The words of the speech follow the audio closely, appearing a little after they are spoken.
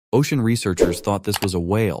Ocean researchers thought this was a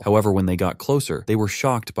whale. However, when they got closer, they were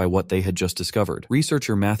shocked by what they had just discovered.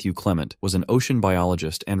 Researcher Matthew Clement was an ocean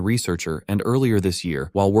biologist and researcher, and earlier this year,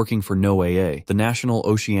 while working for NOAA, the National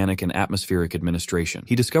Oceanic and Atmospheric Administration,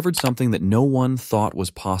 he discovered something that no one thought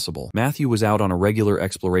was possible. Matthew was out on a regular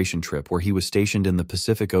exploration trip where he was stationed in the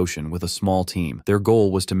Pacific Ocean with a small team. Their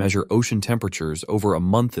goal was to measure ocean temperatures over a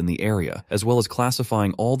month in the area, as well as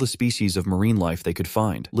classifying all the species of marine life they could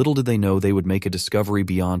find. Little did they know they would make a discovery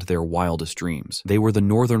beyond their wildest dreams. They were the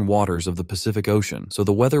northern waters of the Pacific Ocean, so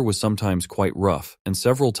the weather was sometimes quite rough, and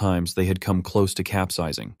several times they had come close to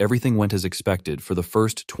capsizing. Everything went as expected for the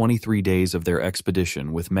first 23 days of their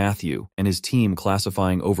expedition, with Matthew and his team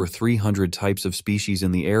classifying over 300 types of species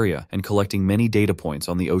in the area and collecting many data points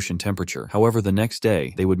on the ocean temperature. However, the next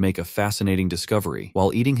day, they would make a fascinating discovery.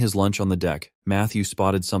 While eating his lunch on the deck, Matthew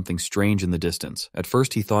spotted something strange in the distance. At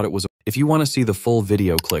first, he thought it was. If you want to see the full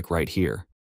video, click right here.